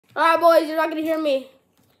Alright, boys, you're not gonna hear me.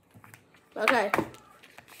 Okay.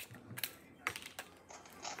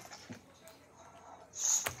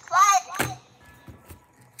 What?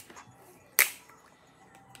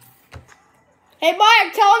 Hey,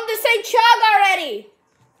 Mark, tell him to say chug already.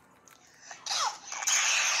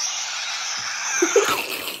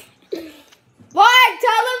 Mark,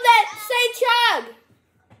 tell him that say chug.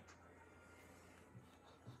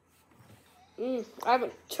 I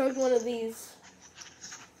haven't chugged one of these.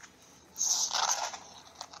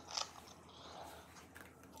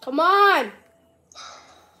 Come on.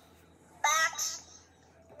 Max.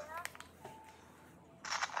 I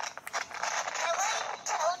already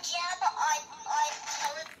told Jam I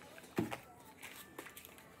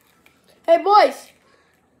Hey, boys.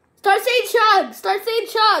 Start saying chug. Start saying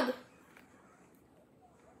chug.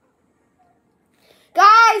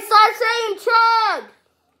 Guys, start saying chug.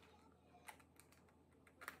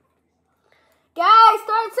 Guys,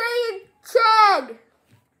 start saying chug.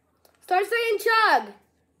 Start saying chug.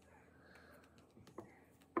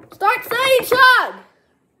 Start saying chug.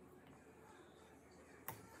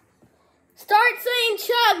 Start saying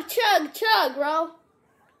chug, chug, chug, bro.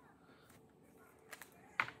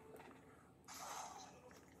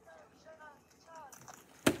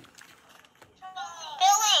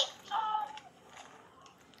 Billy.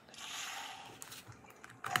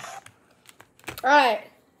 All right.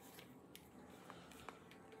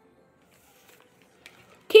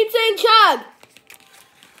 Keep saying chug.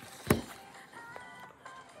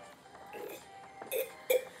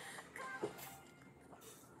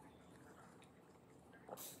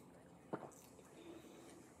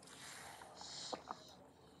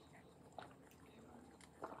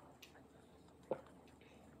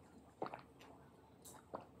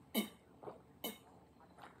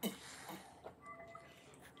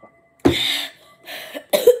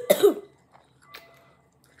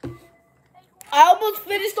 I almost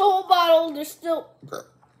finished the whole bottle. There's still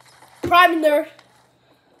Prime in there.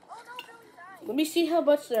 Let me see how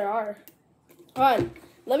much there are. Hold on.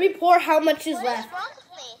 Let me pour how much is left. What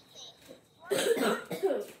is wrong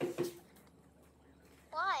with me?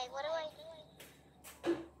 Why? What do I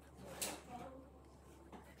do?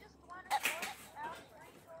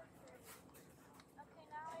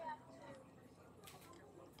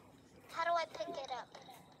 How do I pick it up?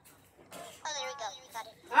 Oh, there we go. Got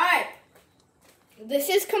it. All right. This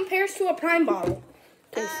is compares to a Prime bottle.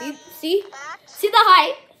 Okay, see the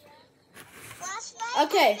height. Last night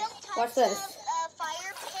Okay, I built watch tons this. of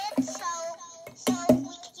fire pits so we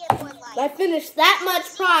could get more light. I finished that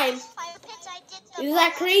much Prime. Fire pits, I did them Is that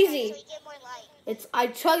last crazy? night so we get more light. I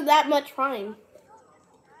chugged that much Prime.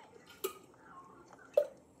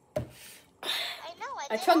 I know.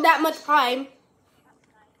 I chugged that much Prime.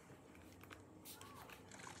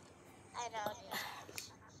 I know.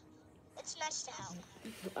 It's nice to help.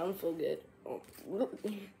 I don't feel good. Oh.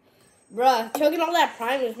 Bruh, chugging all that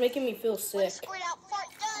Prime is making me feel sick. Squirt out fart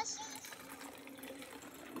dust.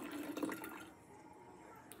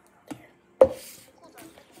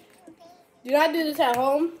 Do not do this at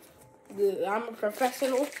home. I'm a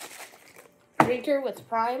professional drinker with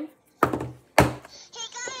Prime. Hey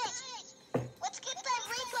guys, let's get that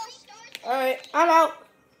rainbow started. Alright, I'm out.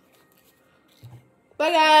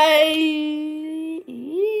 Bye guys.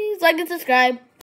 Like and subscribe.